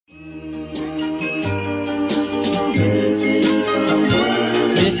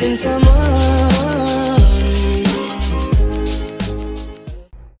missing someone.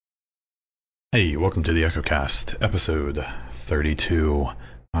 Hey, welcome to the EchoCast, episode 32.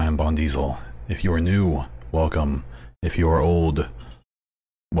 I am Bon Diesel. If you are new, welcome. If you are old,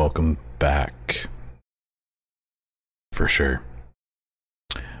 welcome back. For sure.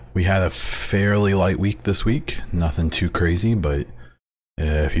 We had a fairly light week this week, nothing too crazy, but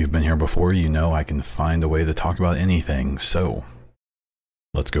if you've been here before, you know I can find a way to talk about anything, so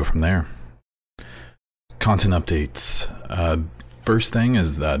let's go from there. Content updates. First thing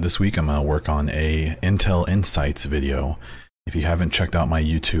is that this week I'm going to work on a Intel Insights video. If you haven't checked out my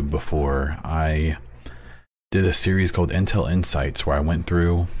YouTube before, I did a series called Intel Insights where I went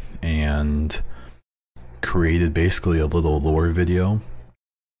through and created basically a little lore video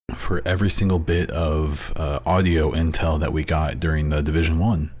for every single bit of audio intel that we got during the Division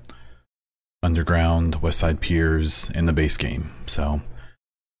 1, Underground, Westside Piers, and the base game. So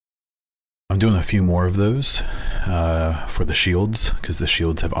I'm doing a few more of those for the shields, because the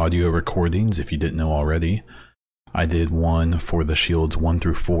shields have audio recordings, if you didn't know already. I did one for the shields 1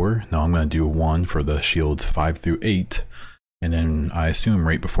 through 4. Now I'm going to do one for the shields 5 through 8. And then I assume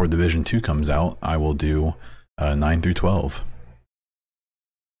right before Division 2 comes out, I will do 9 through 12.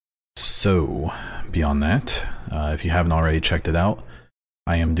 So, beyond that, if you haven't already checked it out,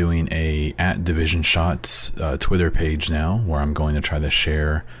 I am doing a @DivisionShots Twitter page now, where I'm going to try to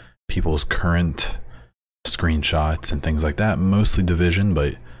share people's current screenshots and things like that. Mostly Division,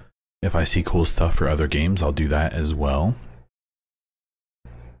 but if I see cool stuff for other games, I'll do that as well.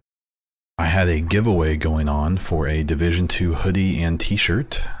 I had a giveaway going on for a Division 2 hoodie and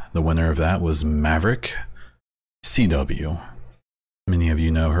t-shirt. The winner of that was Maverick CW. Many of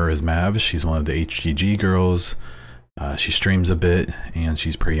you know her as Mav. She's one of the HGG girls. She streams a bit and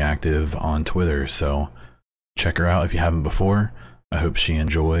she's pretty active on Twitter, so check her out if you haven't before. I hope she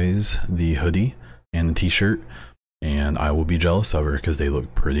enjoys the hoodie and the t-shirt, and I will be jealous of her because they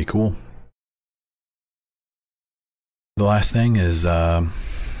look pretty cool. The last thing is I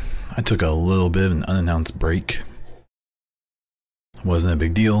took a little bit of an unannounced break. Wasn't a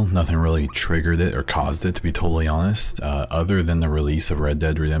big deal. Nothing really triggered it or caused it, to be totally honest, other than the release of Red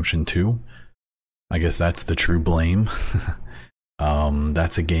Dead Redemption 2. I guess that's the true blame.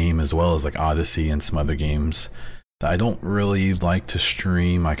 That's a game, as well as like Odyssey and some other games, that I don't really like to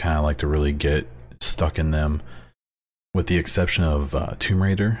stream. I kind of like to really get stuck in them, with the exception of Tomb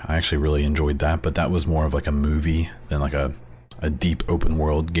Raider. I actually really enjoyed that, but that was more of like a movie than like a deep open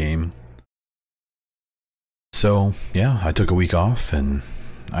world game. So yeah, I took a week off and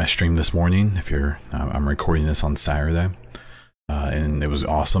I streamed this morning. I'm recording this on Saturday, and it was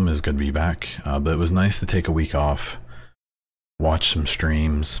awesome. It was good to be back, but it was nice to take a week off, watch some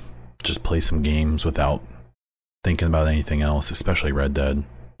streams, just play some games without thinking about anything else, especially Red Dead,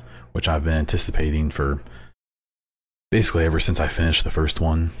 which I've been anticipating for basically ever since I finished the first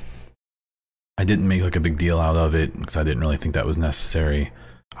one. I didn't make like a big deal out of it because I didn't really think that was necessary.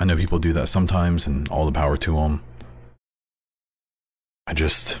 I know people do that sometimes, and all the power to them. I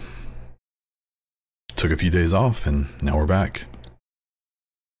just took a few days off and now we're back.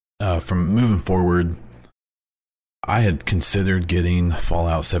 From moving forward, I had considered getting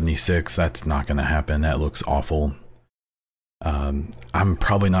Fallout 76. That's not going to happen. That looks awful. I'm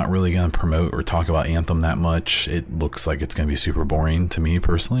probably not really going to promote or talk about Anthem that much. It looks like it's going to be super boring to me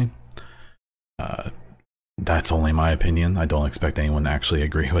personally. That's only my opinion. I don't expect anyone to actually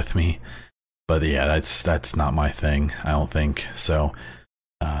agree with me. But yeah, that's not my thing, I don't think. So,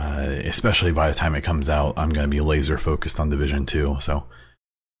 especially by the time it comes out, I'm going to be laser focused on Division 2. So,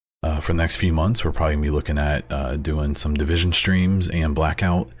 for the next few months, we're probably going to be looking at doing some Division streams and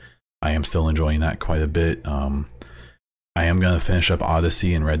Blackout. I am still enjoying that quite a bit. I am going to finish up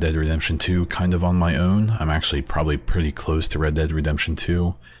Odyssey and Red Dead Redemption 2 kind of on my own. I'm actually probably pretty close to Red Dead Redemption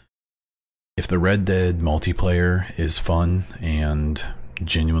 2. If the Red Dead multiplayer is fun and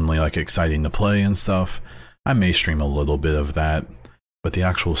genuinely like exciting to play and stuff, I may stream a little bit of that, but the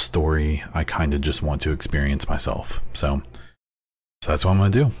actual story I kind of just want to experience myself. So that's what I'm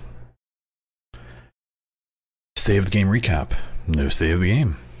going to do. State of the game recap. No state of the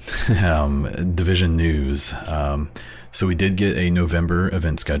game. Division news. So we did get a November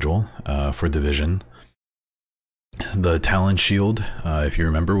event schedule for Division. The Talon Shield, if you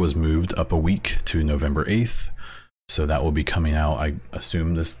remember, was moved up a week to November 8th. So that will be coming out, I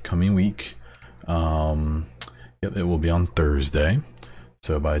assume, this coming week. Yep, it will be on Thursday.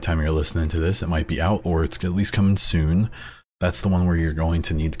 So by the time you're listening to this, it might be out, or it's at least coming soon. That's the one where you're going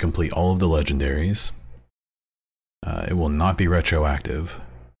to need to complete all of the legendaries. It will not be retroactive.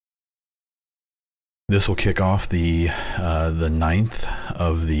 This will kick off the 9th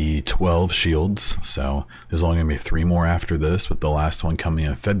of the 12 shields, so there's only going to be 3 more after this, with the last one coming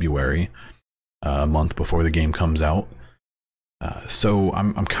in February, a month before the game comes out. So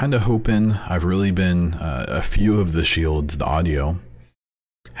I'm kind of hoping, I've really been, a few of the shields, the audio,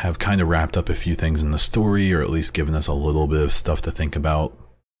 have kind of wrapped up a few things in the story, or at least given us a little bit of stuff to think about.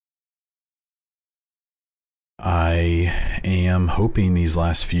 I am hoping these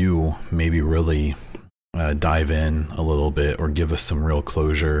last few maybe really dive in a little bit, or give us some real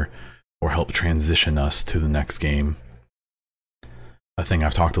closure, or help transition us to the next game. A thing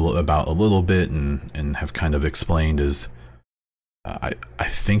I've talked about a little bit and have kind of explained is I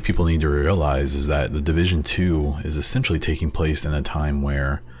think people need to realize is that the Division 2 is essentially taking place in a time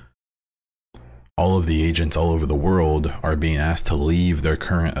where all of the agents all over the world are being asked to leave their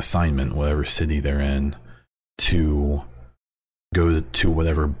current assignment, whatever city they're in, to go to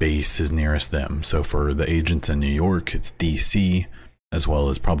whatever base is nearest them. So for the agents in New York, it's DC, as well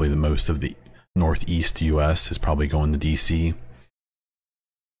as probably the most of the Northeast US is probably going to DC.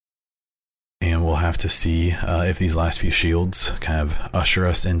 And we'll have to see if these last few shields kind of usher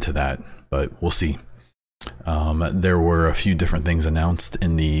us into that, but we'll see. There were a few different things announced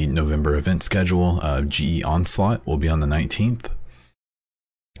in the November event schedule. GE Onslaught will be on the 19th.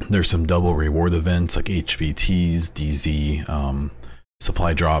 There's some double reward events like HVTs, DZ,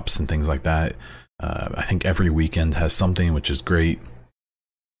 supply drops, and things like that. I think every weekend has something, which is great.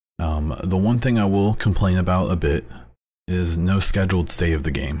 The one thing I will complain about a bit is no scheduled stay of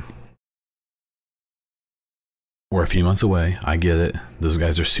the game. We're a few months away. I get it. Those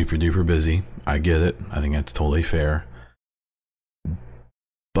guys are super duper busy. I get it. I think that's totally fair.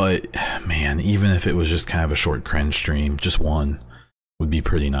 But man, even if it was just kind of a short cringe stream, just one, would be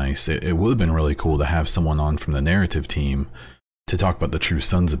pretty nice. It would have been really cool to have someone on from the narrative team to talk about the True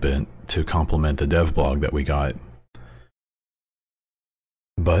Sons a bit, to complement the dev blog that we got.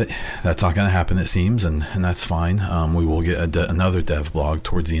 But that's not going to happen, it seems, and that's fine. We will get another dev blog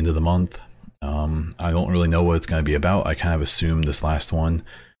towards the end of the month. I don't really know what it's going to be about. I kind of assumed this last one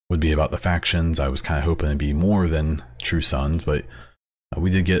would be about the factions. I was kind of hoping it'd be more than True Sons, but we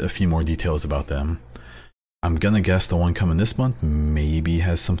did get a few more details about them. I'm gonna guess the one coming this month maybe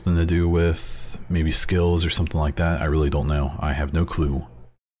has something to do with maybe skills or something like that. I really don't know. I have no clue.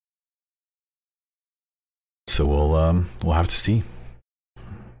 So we'll have to see.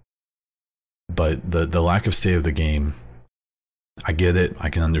 But the lack of stay of the game, I get it. I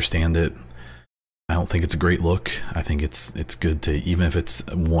can understand it. I don't think it's a great look. I think it's good to, even if it's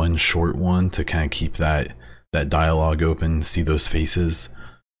one short one, to kind of keep that dialogue open, see those faces.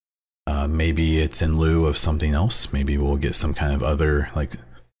 Maybe it's in lieu of something else. Maybe we'll get some kind of other like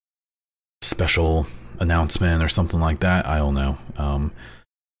special announcement or something like that. I don't know.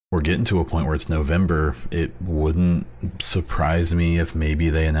 We're getting to a point where it's November. It wouldn't surprise me if maybe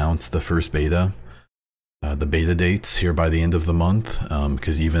they announce the first beta, the beta dates here by the end of the month.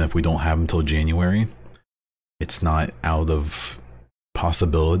 Because even if we don't have them until January, it's not out of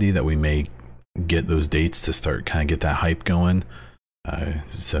possibility that we may get those dates to start kind of get that hype going.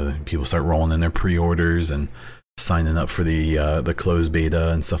 So people start rolling in their pre-orders and signing up for the closed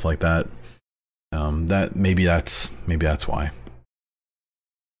beta and stuff like that. That maybe that's why.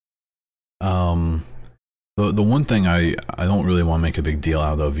 The one thing I don't really want to make a big deal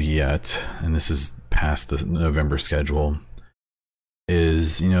out of yet, and this is past the November schedule,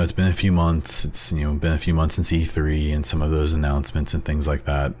 is, it's been a few months. It's been a few months since E3 and some of those announcements and things like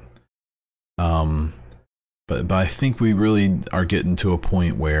that. But I think we really are getting to a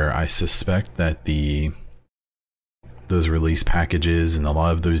point where I suspect that those release packages and a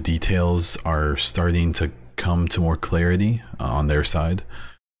lot of those details are starting to come to more clarity on their side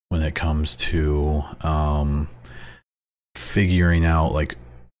when it comes to figuring out like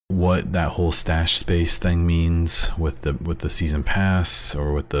what that whole stash space thing means with the season pass,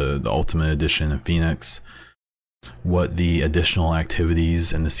 or with the ultimate edition of Phoenix, what the additional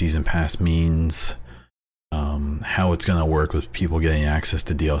activities in the season pass means. How it's going to work with people getting access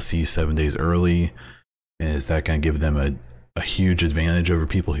to DLC 7 days early. Is that going to give them a huge advantage over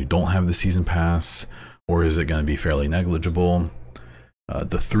people who don't have the season pass, or is it going to be fairly negligible?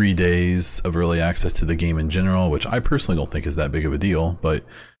 The 3 days of early access to the game in general, which I personally don't think is that big of a deal, but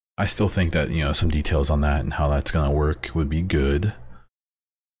I still think that some details on that and how that's going to work would be good.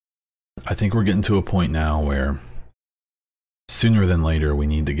 I think we're getting to a point now where sooner than later we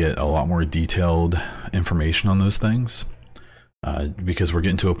need to get a lot more detailed information on those things, because we're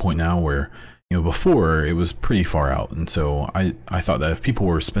getting to a point now where before it was pretty far out, and so I thought that if people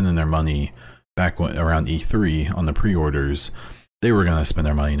were spending their money back around E3 on the pre-orders, they were going to spend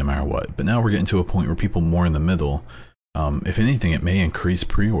their money no matter what. But now we're getting to a point where people more in the middle, if anything, it may increase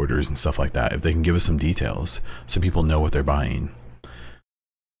pre-orders and stuff like that if they can give us some details so people know what they're buying.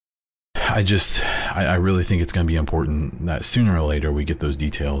 I really think it's going to be important that sooner or later we get those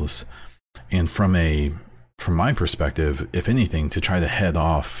details. And from my perspective, if anything, to try to head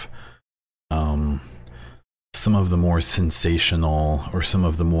off some of the more sensational or some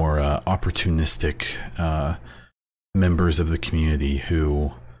of the more opportunistic members of the community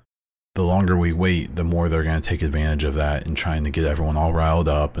who, the longer we wait, the more they're going to take advantage of that and trying to get everyone all riled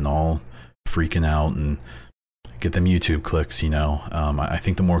up and all freaking out and get them YouTube clicks, you know. I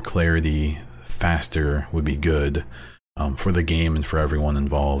think the more clarity faster would be good for the game and for everyone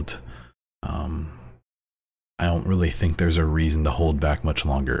involved. I don't really think there's a reason to hold back much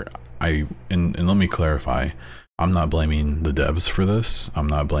longer. And let me clarify, I'm not blaming the devs for this. I'm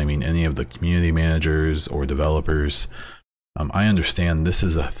not blaming any of the community managers or developers. I understand this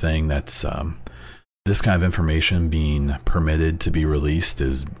is a thing that's this kind of information being permitted to be released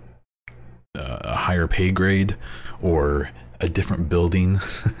is a higher pay grade or a different building.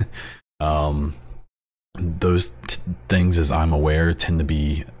 Those things, as I'm aware, tend to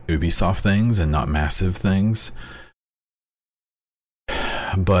be Ubisoft things and not massive things.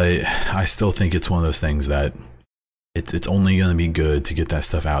 But I still think it's one of those things that it's only going to be good to get that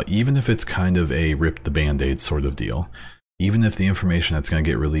stuff out, even if it's kind of a rip the band-aid sort of deal. Even if the information that's going to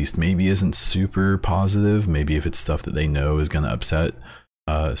get released maybe isn't super positive, maybe if it's stuff that they know is going to upset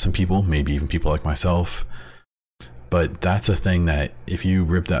some people, maybe even people like myself. But that's a thing that if you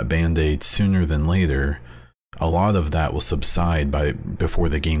rip that band-aid sooner than later, a lot of that will subside before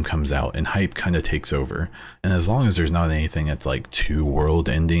the game comes out and hype kind of takes over. And as long as there's not anything that's like too world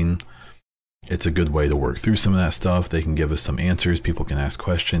ending, it's a good way to work through some of that stuff. They can give us some answers, people can ask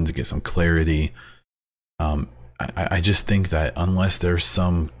questions, get some clarity. I just think that unless there's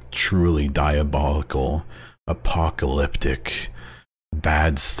some truly diabolical, apocalyptic,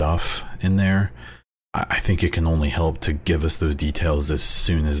 bad stuff in there, I think it can only help to give us those details as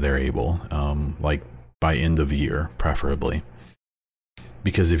soon as they're able, like by end of year, preferably.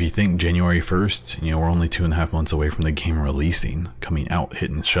 Because if you think January 1st, you know, we're only 2.5 months away from the game releasing, coming out,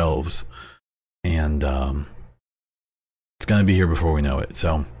 hitting shelves, and it's going to be here before we know it.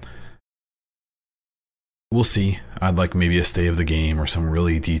 So we'll see. I'd like maybe a state of the game or some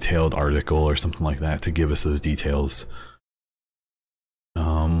really detailed article or something like that to give us those details.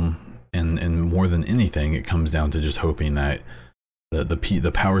 And more than anything, it comes down to just hoping that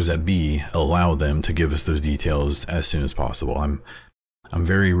the powers that be allow them to give us those details as soon as possible. I'm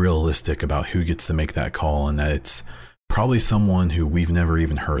very realistic about who gets to make that call, and that it's probably someone who we've never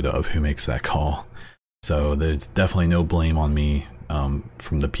even heard of who makes that call. So there's definitely no blame on me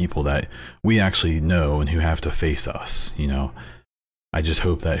from the people that we actually know and who have to face us, you know. I just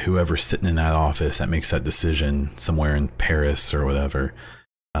hope that whoever's sitting in that office that makes that decision somewhere in Paris or whatever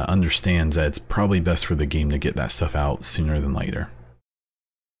understands that it's probably best for the game to get that stuff out sooner than later.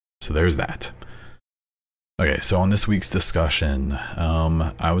 So there's that. Okay, so on this week's discussion,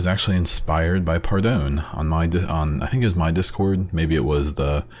 I was actually inspired by Pardone on I think it was my Discord. Maybe it was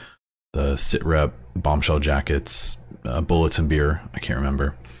the sitrep bombshell jackets, bullets and beer. I can't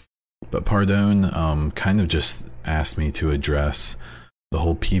remember. But Pardone kind of just asked me to address the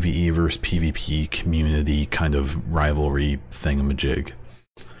whole PvE versus PvP community kind of rivalry thingamajig.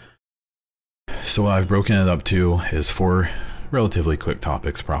 So what I've broken it up to is 4 relatively quick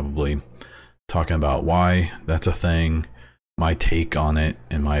topics, probably. Talking about why that's a thing, my take on it,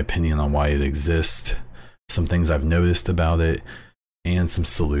 and my opinion on why it exists, some things I've noticed about it, and some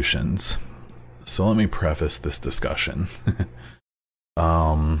solutions. So let me preface this discussion.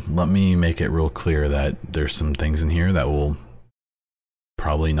 Let me make it real clear that there's some things in here that will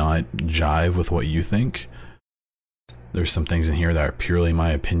probably not jive with what you think. There's some things in here that are purely my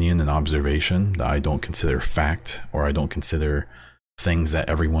opinion and observation that I don't consider fact, or I don't consider things that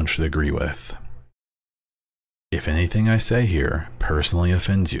everyone should agree with. If anything I say here personally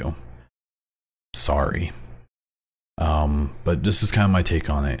offends you, sorry. But this is kind of my take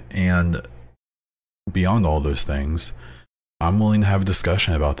on it. And beyond all those things, I'm willing to have a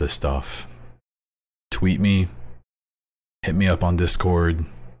discussion about this stuff. Tweet me, hit me up on Discord,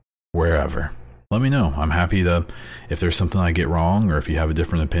 wherever. Let me know. I'm happy to, if there's something I get wrong or if you have a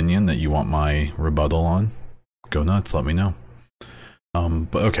different opinion that you want my rebuttal on, go nuts, let me know.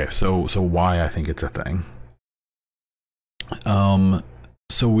 But okay, so why I think it's a thing.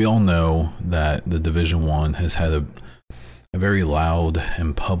 So we all know that the Division 1 has had a very loud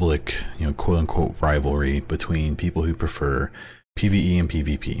and public, you know, quote unquote rivalry between people who prefer PvE and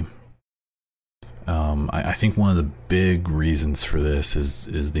PvP. I think one of the big reasons for this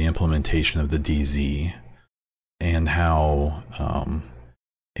is the implementation of the DZ and how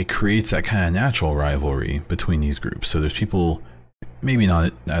it creates that kind of natural rivalry between these groups. So there's people, maybe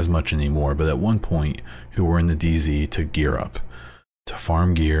not as much anymore, but at one point who were in the DZ to gear up, to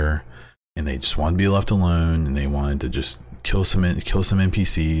farm gear, and they just wanted to be left alone, and they wanted to just kill some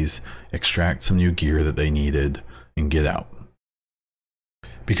NPCs, extract some new gear that they needed, and get out.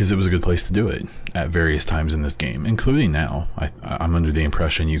 Because it was a good place to do it at various times in this game, including now. I'm under the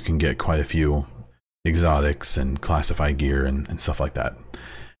impression you can get quite a few exotics and classified gear and stuff like that.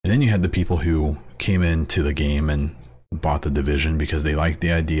 And then you had the people who came into the game and bought the Division because they liked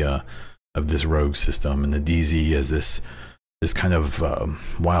the idea of this rogue system and the DZ as this kind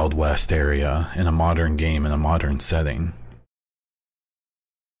of Wild West area in a modern game, in a modern setting.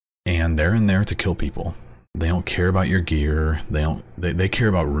 And they're in there to kill people. They don't care about your gear. They care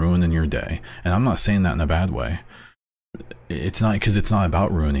about ruining your day. And I'm not saying that in a bad way. It's not, because it's not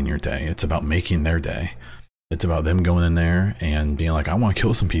about ruining your day. It's about making their day. It's about them going in there and being like, I want to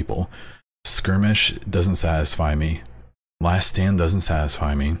kill some people. Skirmish doesn't satisfy me. Last Stand doesn't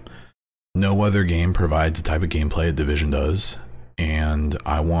satisfy me. No other game provides the type of gameplay a Division does. And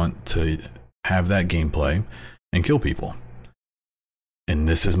I want to have that gameplay and kill people. And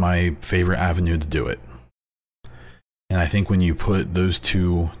this is my favorite avenue to do it. And I think when you put those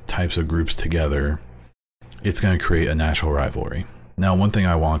two types of groups together, it's going to create a natural rivalry. Now, one thing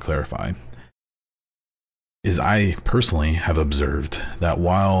I want to clarify is I personally have observed that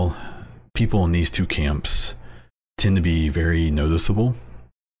while people in these two camps tend to be very noticeable,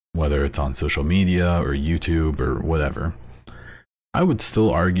 whether it's on social media or YouTube or whatever, I would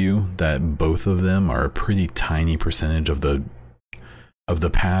still argue that both of them are a pretty tiny percentage of the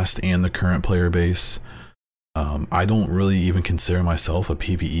past and the current player base. I don't really even consider myself a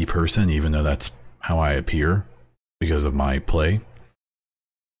PvE person, even though that's how I appear because of my play.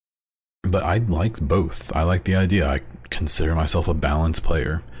 But I like both. I like the idea. I consider myself a balanced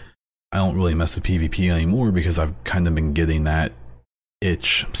player. I don't really mess with PvP anymore because I've kind of been getting that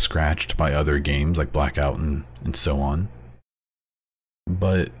itch scratched by other games like Blackout and so on.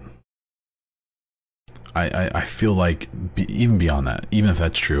 But I feel like even beyond that, even if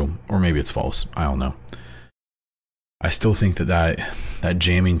that's true, or maybe it's false, I don't know, I still think that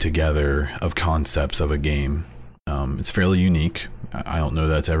jamming together of concepts of a game, it's fairly unique. I don't know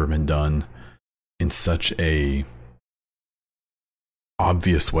that's ever been done in such a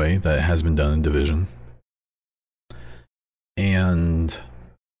obvious way that it has been done in Division. And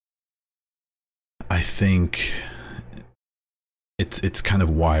I think it's kind of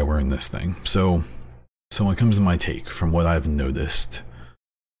why we're in this thing. So when it comes to my take from what I've noticed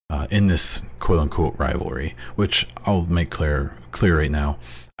in this quote-unquote rivalry, which I'll make clear right now,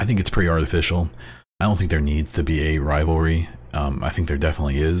 I think it's pretty artificial. I don't think there needs to be a rivalry. I think there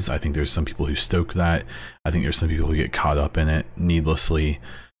definitely is. I think there's some people who stoke that. I think there's some people who get caught up in it needlessly.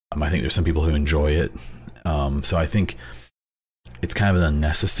 I think there's some people who enjoy it. So I think it's kind of an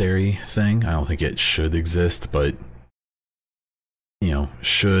unnecessary thing. I don't think it should exist, but you know,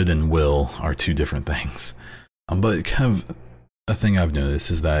 should and will are two different things. But kind of a thing I've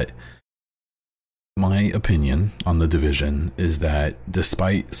noticed is that my opinion on the Division is that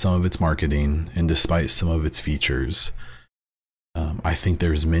despite some of its marketing and despite some of its features, I think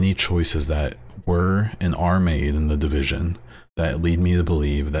there's many choices that were and are made in the Division that lead me to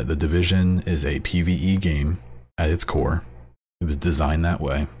believe that the Division is a PvE game at its core. It was designed that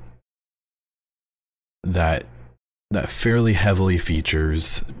way. That fairly heavily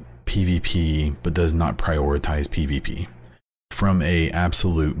features PvP but does not prioritize PvP from a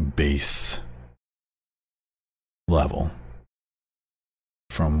absolute base level.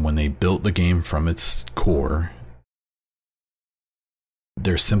 From when they built the game from its core,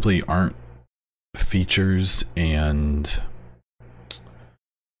 there simply aren't features and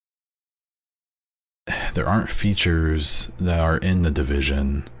there aren't features that are in the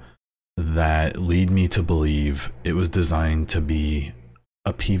Division that lead me to believe it was designed to be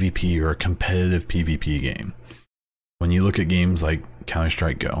a PvP or a competitive PvP game. When you look at games like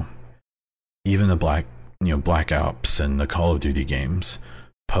Counter-Strike Go, even the Black Ops and the Call of Duty games,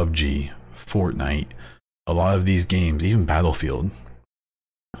 PUBG, Fortnite, a lot of these games, even Battlefield,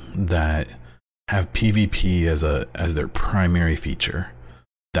 that have PvP as their primary feature.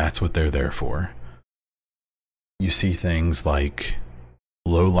 That's what they're there for. You see things like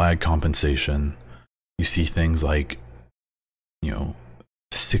low lag compensation. You see things like 40,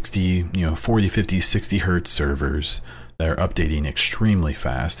 50, 60 hertz servers that are updating extremely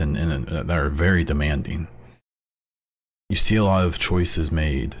fast and that are very demanding. You see a lot of choices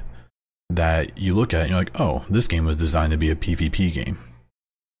made that you look at and you're like, oh, this game was designed to be a PvP game.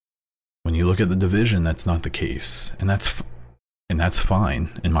 When you look at the Division, that's not the case, and that's fine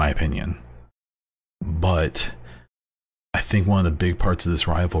in my opinion. But I think one of the big parts of this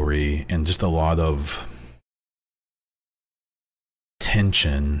rivalry, and just a lot of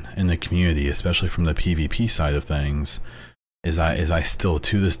tension in the community, especially from the PvP side of things, is I still,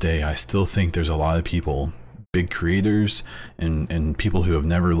 to this day, I still think there's a lot of people, big creators and people who have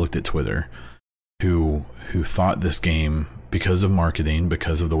never looked at Twitter, who thought this game, because of marketing,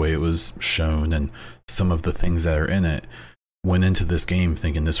 because of the way it was shown and some of the things that are in it, went into this game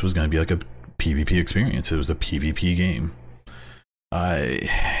thinking this was going to be like a PvP experience. It was a PvP game.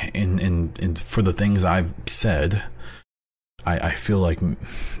 And for the things I've said, I feel like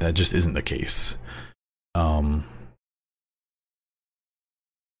that just isn't the case. And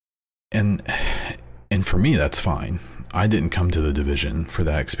for me, that's fine. I didn't come to the Division for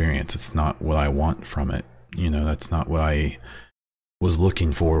that experience. It's not what I want from it. You know, that's not what I was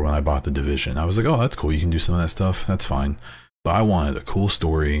looking for when I bought the Division. I was like, oh, that's cool. You can do some of that stuff. That's fine. But I wanted a cool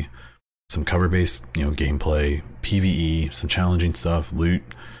story, some cover-based, you know, gameplay, PvE, some challenging stuff, loot,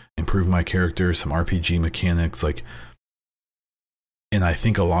 improve my character, some RPG mechanics, like. And I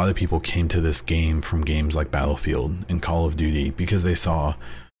think a lot of people came to this game from games like Battlefield and Call of Duty because they saw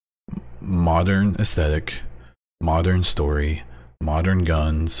modern aesthetic, modern story, modern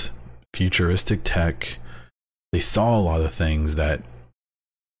guns, futuristic tech. They saw a lot of things that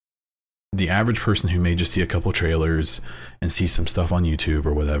the average person who may just see a couple trailers and see some stuff on YouTube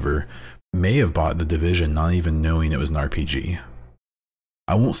or whatever may have bought the Division not even knowing it was an RPG.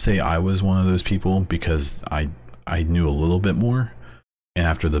 I won't say I was one of those people because I knew a little bit more. And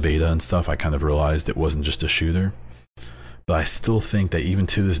after the beta and stuff, I kind of realized it wasn't just a shooter. But I still think that even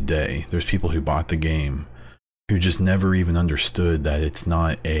to this day, there's people who bought the game who just never even understood that it's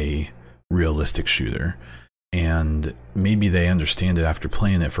not a realistic shooter. And maybe they understand it after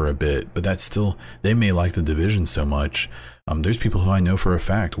playing it for a bit, but that's still, they may like the Division so much. There's people who I know for a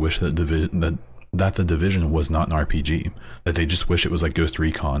fact wish that the Division was not an RPG, that they just wish it was like Ghost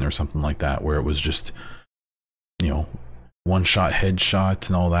Recon or something like that, where it was just, you know, one-shot headshots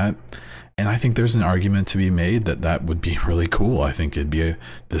and all that. And I think there's an argument to be made that that would be really cool. I think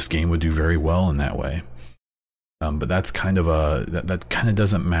this game would do very well in that way. But that's kind of that kind of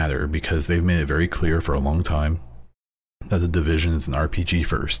doesn't matter because they've made it very clear for a long time that the Division is an RPG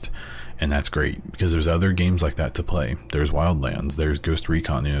first, and that's great because there's other games like that to play. There's Wildlands, there's Ghost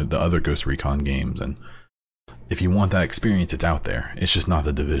Recon, you know, the other Ghost Recon games, and if you want that experience, it's out there. It's just not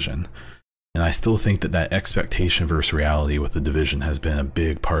the Division. And I still think that expectation versus reality with the Division has been a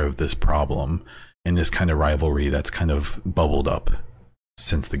big part of this problem in this kind of rivalry that's kind of bubbled up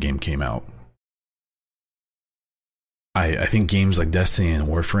since the game came out. I think games like Destiny and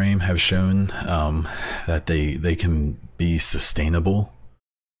Warframe have shown that they can be sustainable,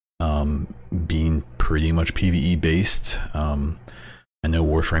 being pretty much PvE based. I know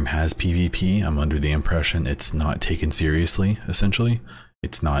Warframe has PvP. I'm under the impression it's not taken seriously, essentially.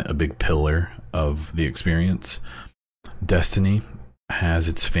 It's not a big pillar of the experience. Destiny has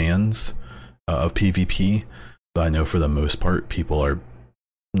its fans of PvP, but I know for the most part, people are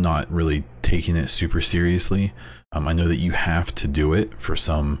not really taking it super seriously. I know that you have to do it for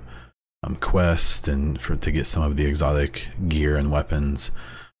some quest and to get some of the exotic gear and weapons,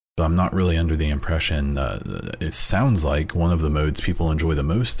 but I'm not really under the impression. It sounds like one of the modes people enjoy the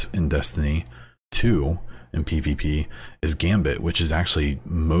most in Destiny 2 in PvP is Gambit, which is actually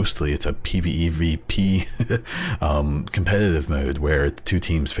mostly it's a PvEVP competitive mode where it's two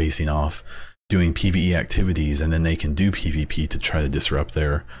teams facing off doing PvE activities, and then they can do PvP to try to disrupt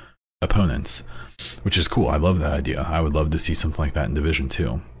their opponents, which is cool. I love that idea. I would love to see something like that in Division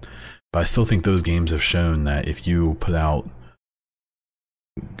 2. But I still think those games have shown that if you put out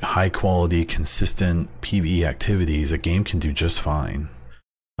high quality, consistent PvE activities, a game can do just fine.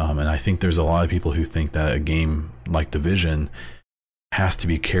 And I think there's a lot of people who think that a game like Division has to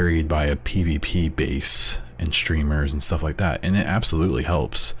be carried by a PvP base and streamers and stuff like that. And it absolutely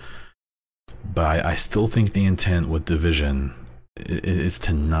helps. But I still think the intent with Division is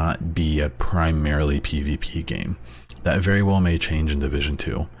to not be a primarily PvP game. That very well may change in Division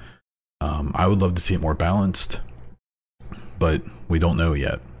 2. I would love to see it more balanced, but we don't know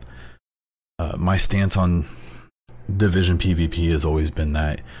yet. My stance on Division PvP has always been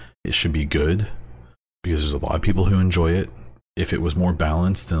that it should be good because there's a lot of people who enjoy it. If it was more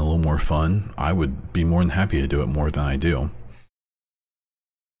balanced and a little more fun, I would be more than happy to do it more than I do.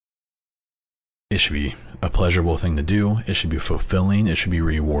 It should be a pleasurable thing to do. It should be fulfilling. It should be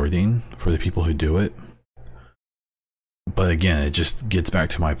rewarding for the people who do it. But again, it just gets back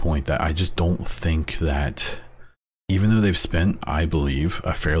to my point that I just don't think that, even though they've spent, I believe,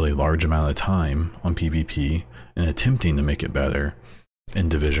 a fairly large amount of time on PvP and attempting to make it better in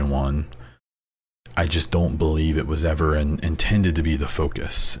Division 1, I just don't believe it was ever intended to be the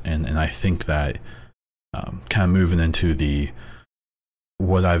focus. And I think that kind of moving into the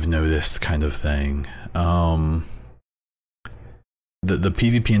what I've noticed kind of thing, the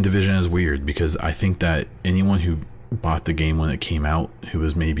PvP in Division is weird, because I think that anyone who bought the game when it came out, who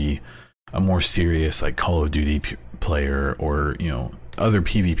was maybe a more serious like Call of Duty player, or you know, other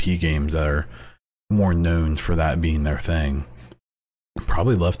PvP games that are more known for that being their thing,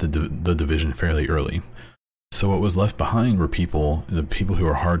 probably left the Division fairly early. So what was left behind were the people who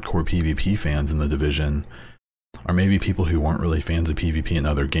are hardcore PvP fans in the Division, or maybe people who weren't really fans of PvP in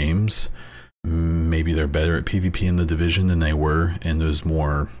other games. Maybe they're better at PvP in the Division than they were in those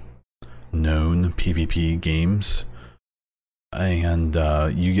more known PvP games. And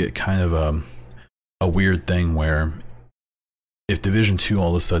you get kind of a weird thing where if Division 2 all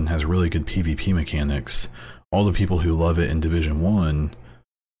of a sudden has really good PvP mechanics, all the people who love it in Division 1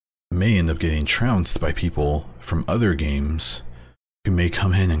 may end up getting trounced by people from other games who may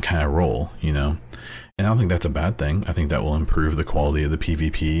come in and kind of roll, you know? And I don't think that's a bad thing. I think that will improve the quality of the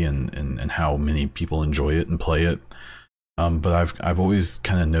PvP and how many people enjoy it and play it. But I've always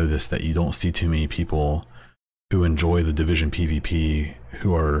kind of noticed that you don't see too many people who enjoy the Division PvP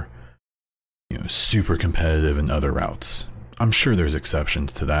who are, you know, super competitive in other routes. I'm sure there's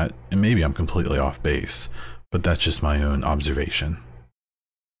exceptions to that, and maybe I'm completely off base, but that's just my own observation.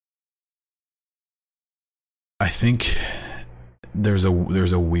 I think there's a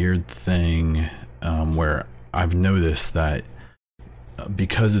weird thing where I've noticed that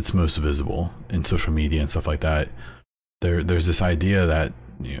because it's most visible in social media and stuff like that, there's this idea that,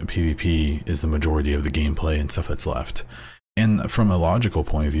 you know, PvP is the majority of the gameplay and stuff that's left. And from a logical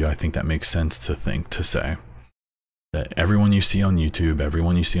point of view, I think that makes sense to say that everyone you see on YouTube,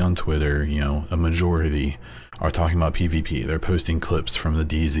 everyone you see on Twitter, you know, a majority are talking about PvP. They're posting clips from the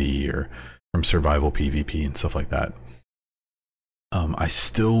DZ or from survival PvP and stuff like that. I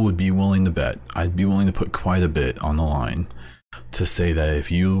still would be willing to bet, I'd be willing to put quite a bit on the line to say that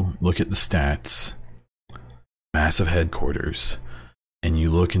if you look at the stats, massive headquarters, and you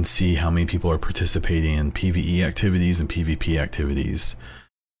look and see how many people are participating in PvE activities and PvP activities,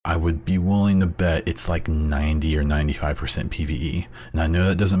 I would be willing to bet it's like 90 or 95% PvE. And I know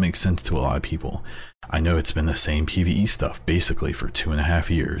that doesn't make sense to a lot of people. I know it's been the same PvE stuff basically for 2.5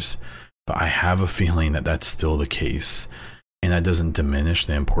 years, but I have a feeling that that's still the case. And that doesn't diminish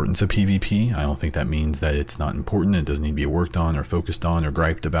the importance of PvP. I don't think that means that it's not important, it doesn't need to be worked on or focused on or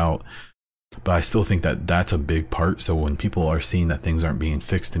griped about. But I still think that that's a big part. So when people are seeing that things aren't being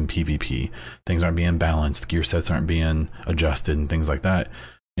fixed in PvP, things aren't being balanced, gear sets aren't being adjusted and things like that,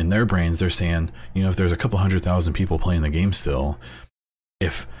 in their brains they're saying, you know, if there's a couple 100,000 people playing the game still,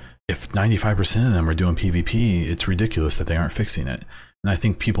 if 95% of them are doing PvP, it's ridiculous that they aren't fixing it. And I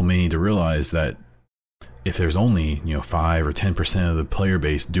think people may need to realize that if there's only, you know, 5 or 10% of the player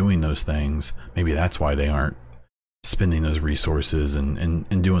base doing those things, maybe that's why they aren't spending those resources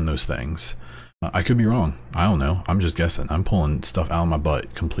and doing those things. I could be wrong. I don't know. I'm just guessing. I'm pulling stuff out of my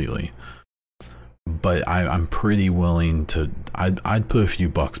butt completely. But I'm pretty willing to, I'd put a few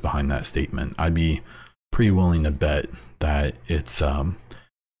bucks behind that statement. I'd be pretty willing to bet that it's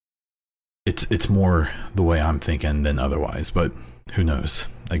more the way I'm thinking than otherwise, but who knows?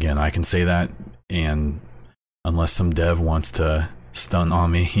 Again, I can say that, and unless some dev wants to stunt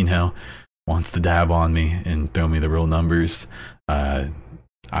on me, you know, wants to dab on me and throw me the real numbers, I'm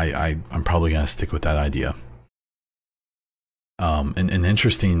probably gonna stick with that idea. An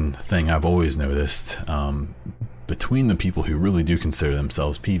interesting thing I've always noticed between the people who really do consider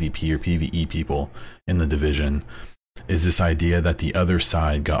themselves PvP or PvE people in the Division is this idea that the other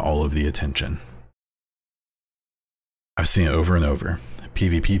side got all of the attention. I've seen it over and over.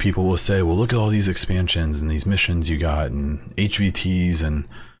 PvP people will say, well, look at all these expansions and these missions you got and HVTs and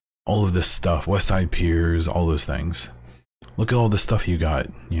all of this stuff, Westside Piers, all those things. Look at all the stuff you got,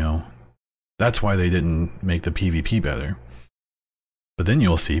 you know. That's why they didn't make the PvP better. But then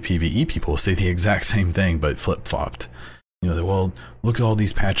you'll see PvE people say the exact same thing, but flip-flopped. You know, well, look at all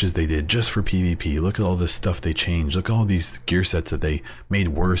these patches they did just for PvP. Look at all this stuff they changed. Look at all these gear sets that they made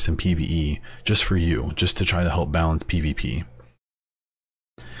worse in PvE just for you, just to try to help balance PvP.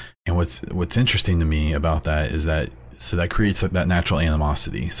 And what's interesting to me about that is that, so that creates that natural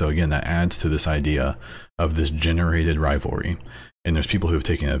animosity. So again, that adds to this idea of this generated rivalry. And there's people who have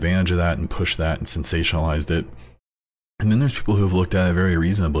taken advantage of that and pushed that and sensationalized it. And then there's people who have looked at it very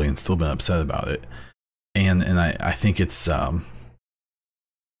reasonably and still been upset about it. And I think it's I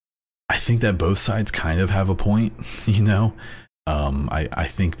think that both sides kind of have a point, you know. I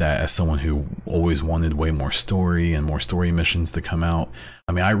think that as someone who always wanted way more story and more story missions to come out,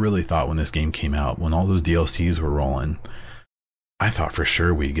 I mean, I really thought when this game came out, when all those DLCs were rolling, I thought for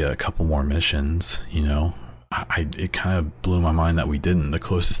sure we'd get a couple more missions, you know. It kind of blew my mind that we didn't. The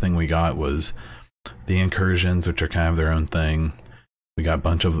closest thing we got was the incursions, which are kind of their own thing. We got a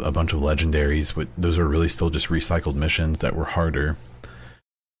bunch of legendaries, but those are really still just recycled missions that were harder.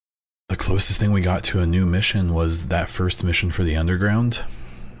 The closest thing we got to a new mission was that first mission for the underground,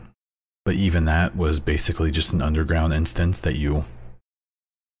 but even that was basically just an underground instance that you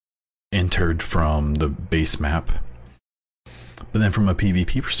entered from the base map. But then from a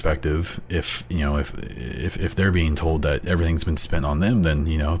PvP perspective, if you know, if they're being told that everything's been spent on them, then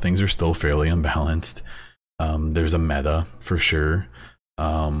you know things are still fairly unbalanced. There's a meta for sure,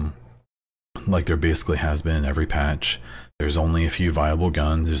 like there basically has been in every patch. There's only a few viable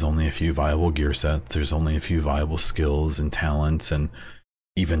guns, there's only a few viable gear sets, there's only a few viable skills and talents, and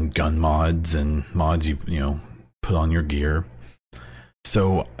even gun mods and mods you know put on your gear.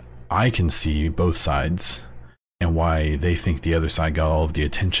 So I can see both sides and why they think the other side got all of the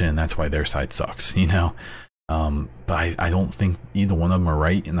attention, and that's why their side sucks, you know. But I don't think either one of them are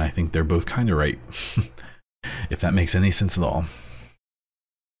right, and I think they're both kind of right. If that makes any sense at all.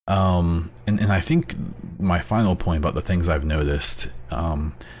 And I think my final point about the things I've noticed,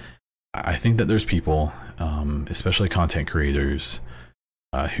 I think that there's people, especially content creators,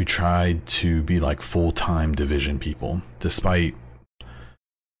 who tried to be like full-time Division people, despite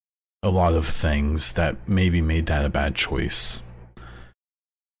a lot of things that maybe made that a bad choice.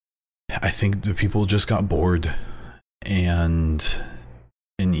 I think the people just got bored, and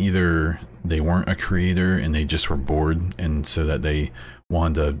either they weren't a creator and they just were bored, and so that they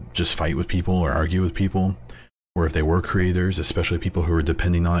wanted to just fight with people or argue with people, or if they were creators, especially people who were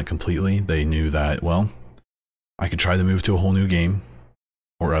depending on it completely, they knew that, well, I could try to move to a whole new game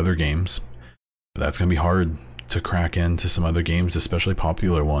or other games, but that's going to be hard to crack into some other games, especially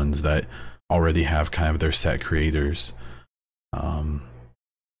popular ones that already have kind of their set creators.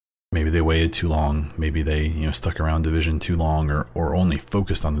 Maybe they waited too long, maybe they, you know, stuck around Division too long, or only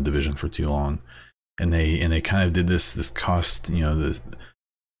focused on the Division for too long, and they kind of did this cost, you know,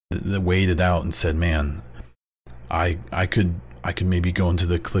 they weighed it out and said, man, I could maybe go into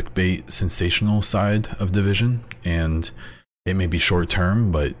the clickbait sensational side of Division, and it may be short term,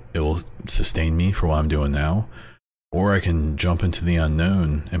 but it will sustain me for what I'm doing now, or I can jump into the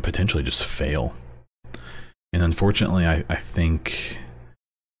unknown and potentially just fail. And unfortunately, I think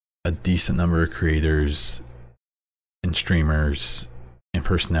a decent number of creators and streamers and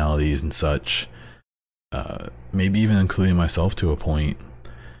personalities and such, maybe even including myself to a point,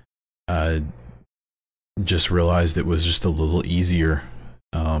 just realized it was just a little easier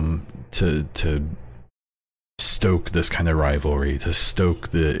to stoke this kind of rivalry, to stoke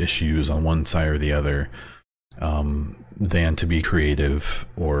the issues on one side or the other, than to be creative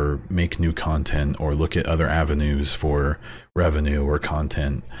or make new content or look at other avenues for revenue or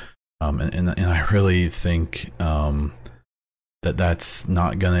content. And I really think that that's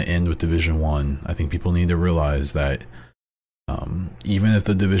not going to end with Division 1. I think people need to realize that even if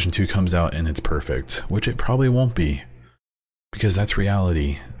the Division 2 comes out and it's perfect, which it probably won't be, because that's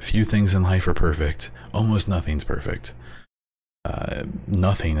reality. Few things in life are perfect. Almost nothing's perfect.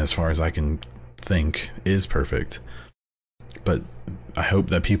 Nothing, as far as I can think, is perfect. But I hope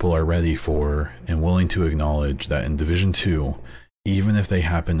that people are ready for and willing to acknowledge that in Division 2, even if they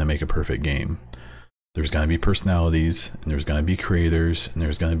happen to make a perfect game, there's going to be personalities, and there's going to be creators, and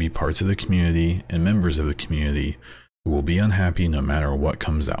there's going to be parts of the community and members of the community who will be unhappy no matter what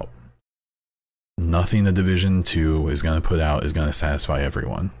comes out. Nothing the Division 2 is going to put out is going to satisfy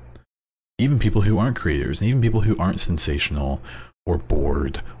everyone. Even people who aren't creators, and even people who aren't sensational or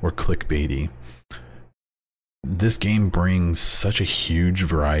bored or clickbaity. This game brings such a huge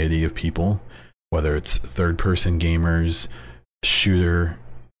variety of people, whether it's third-person gamers, shooter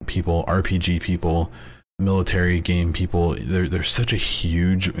people, RPG people, military game people. There's such a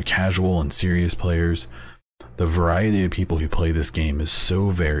huge casual and serious players. The variety of people who play this game is so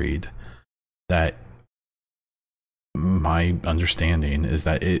varied that my understanding is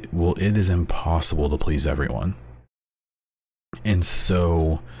that it is impossible to please everyone. And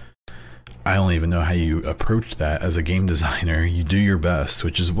so I don't even know how you approach that as a game designer. You do your best,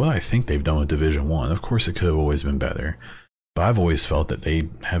 which is what I think they've done with Division 1. Of course, it could have always been better, but I've always felt that they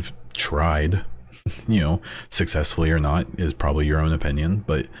have tried, you know, successfully or not is probably your own opinion,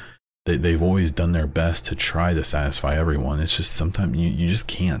 but they've always done their best to try to satisfy everyone. It's just sometimes you just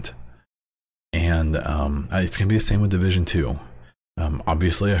can't. And it's going to be the same with Division 2.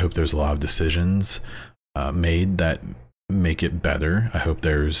 Obviously, I hope there's a lot of decisions made that make it better. I hope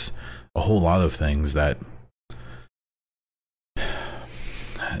there's a whole lot of things that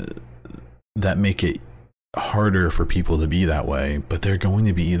make it harder for people to be that way, but they're going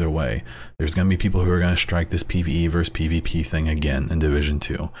to be either way. There's going to be people who are going to strike this PvE versus PvP thing again in Division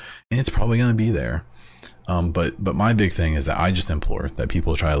 2, and it's probably going to be there. But my big thing is that I just implore that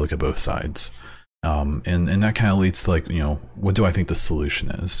people try to look at both sides. And that kind of leads to, like, you know, what do I think the solution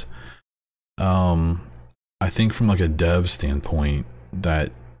is? I think from like a dev standpoint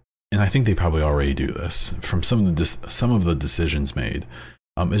that, and I think they probably already do this from some of the decisions made,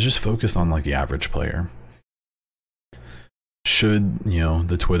 is just focus on like the average player. Should, you know,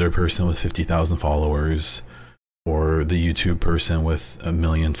 the Twitter person with 50,000 followers, or the YouTube person with 1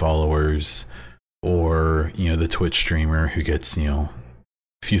 million followers, or, you know, the Twitch streamer who gets, you know,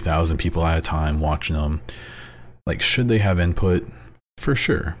 a few thousand people at a time watching them, like, should they have input? For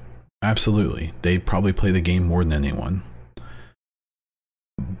sure. Absolutely. They probably play the game more than anyone.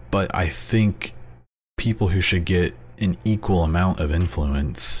 But I think people who should get an equal amount of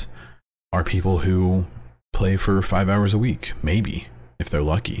influence are people who play for 5 hours a week, maybe, if they're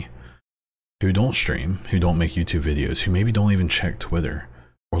lucky, who don't stream, who don't make YouTube videos, who maybe don't even check Twitter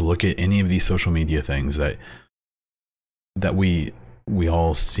or look at any of these social media things that we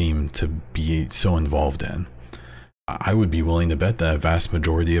all seem to be so involved in. I would be willing to bet that a vast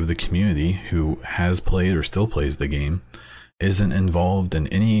majority of the community who has played or still plays the game isn't involved in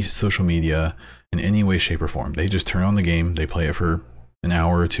any social media in any way, shape, or form. They just turn on the game, they play it for an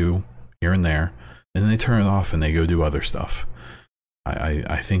hour or two here and there, and then they turn it off and they go do other stuff.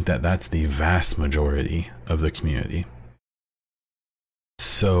 I think that that's the vast majority of the community.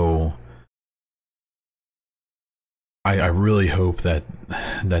 So I really hope that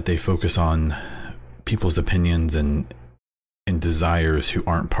they focus on people's opinions and desires who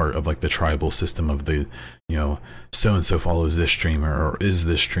aren't part of like the tribal system of the, you know, so and so follows this streamer, or is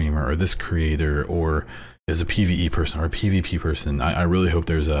this streamer, or this creator, or is a PvE person or a PvP person. I really hope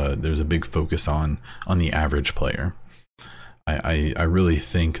there's a big focus on the average player. I really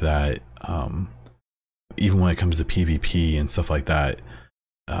think that even when it comes to PvP and stuff like that,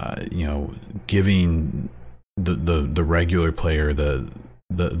 you know, giving the regular player, the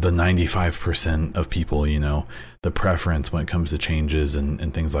 95% of people, you know, the preference when it comes to changes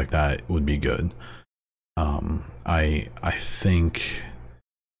and things like that would be good. I think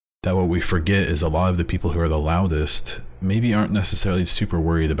that what we forget is a lot of the people who are the loudest maybe aren't necessarily super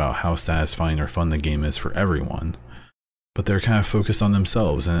worried about how satisfying or fun the game is for everyone, but they're kind of focused on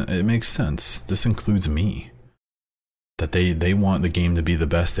themselves, and it makes sense. This includes me. That they want the game to be the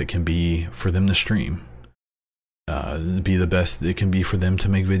best it can be for them to stream. Be the best it can be for them to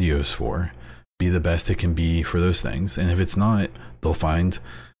make videos for, be the best it can be for those things. And if it's not, they'll find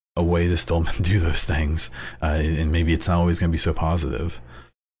a way to still do those things, and maybe it's not always going to be so positive.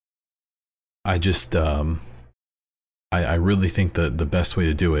 I just I really think that the best way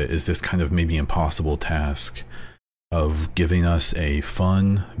to do it is this kind of maybe impossible task of giving us a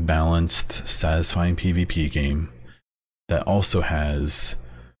fun, balanced, satisfying PvP game that also has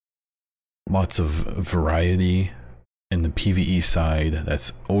lots of variety in the PvE side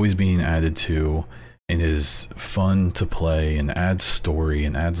that's always being added to, and is fun to play and adds story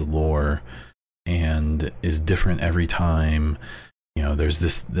and adds lore and is different every time. You know, there's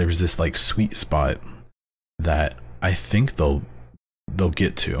this like sweet spot that I think they'll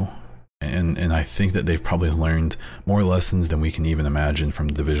get to, and I think that they've probably learned more lessons than we can even imagine from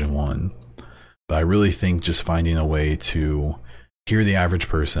Division 1. But I really think just finding a way to hear the average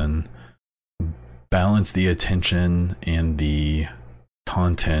person, balance the attention and the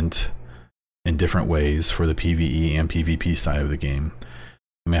content in different ways for the PvE and PvP side of the game.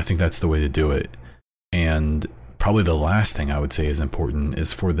 I mean, I think that's the way to do it. And probably the last thing I would say is important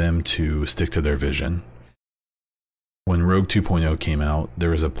is for them to stick to their vision. When Rogue 2.0 came out,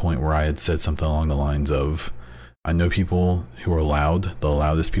 there was a point where I had said something along the lines of, I know people who are loud, the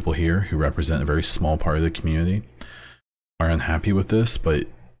loudest people here, who represent a very small part of the community, are unhappy with this, but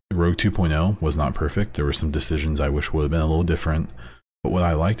Rogue 2.0 was not perfect. There were some decisions I wish would have been a little different. But what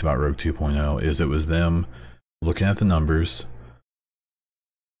I liked about Rogue 2.0 is it was them looking at the numbers,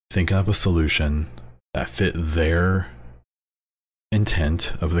 thinking up a solution that fit their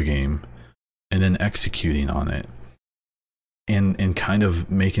intent of the game, and then executing on it. And kind of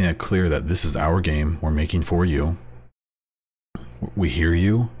making it clear that this is our game, we're making for you. We hear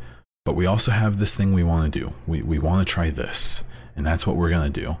you, but we also have this thing we want to do. We want to try this. And that's what we're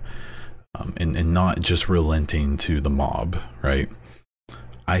going to do. And not just relenting to the mob, right?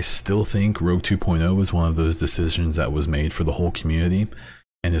 I still think Rogue 2.0 was one of those decisions that was made for the whole community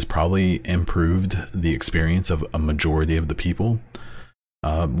and has probably improved the experience of a majority of the people,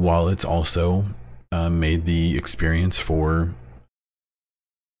 while it's also made the experience for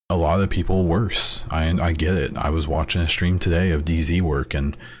a lot of people worse. I get it. I was watching a stream today of DZ work,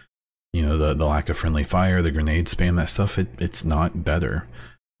 and you know, the lack of friendly fire, the grenade spam, that stuff, it's not better.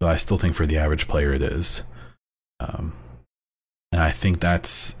 But I still think for the average player it is. And I think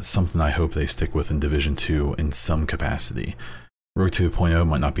that's something I hope they stick with in Division 2 in some capacity. Rogue 2.0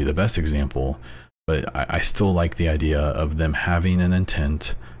 might not be the best example, but I still like the idea of them having an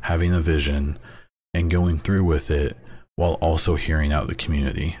intent, having a vision, and going through with it while also hearing out the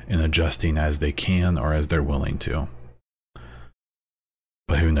community and adjusting as they can or as they're willing to.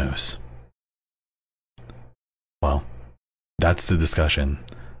 But who knows? Well, that's the discussion.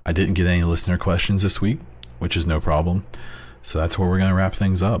 I didn't get any listener questions this week, which is no problem. So that's where we're going to wrap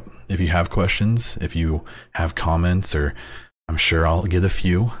things up. If you have questions, if you have comments, or I'm sure I'll get a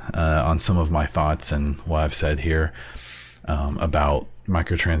few on some of my thoughts and what I've said here about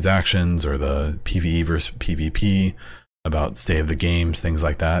microtransactions or the PvE versus PvP, about state of the games, things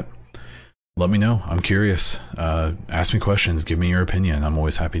like that, let me know. I'm curious. Ask me questions. Give me your opinion. I'm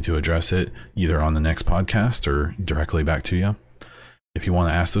always happy to address it either on the next podcast or directly back to you. If you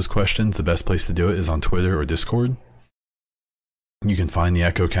want to ask those questions, the best place to do it is on Twitter or Discord. You can find the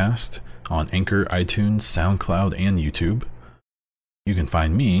EchoCast on Anchor, iTunes, SoundCloud, and YouTube. You can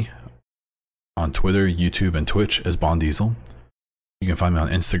find me on Twitter, YouTube, and Twitch as Bondiesel. You can find me on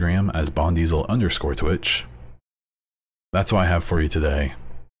Instagram as Bondiesel_Twitch. That's all I have for you today.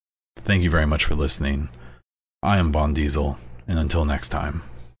 Thank you very much for listening. I am Bondiesel, and until next time.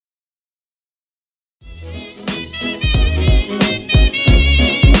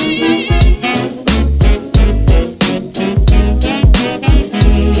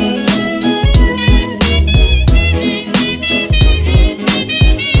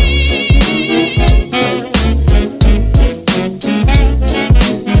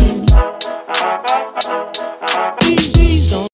 Peace.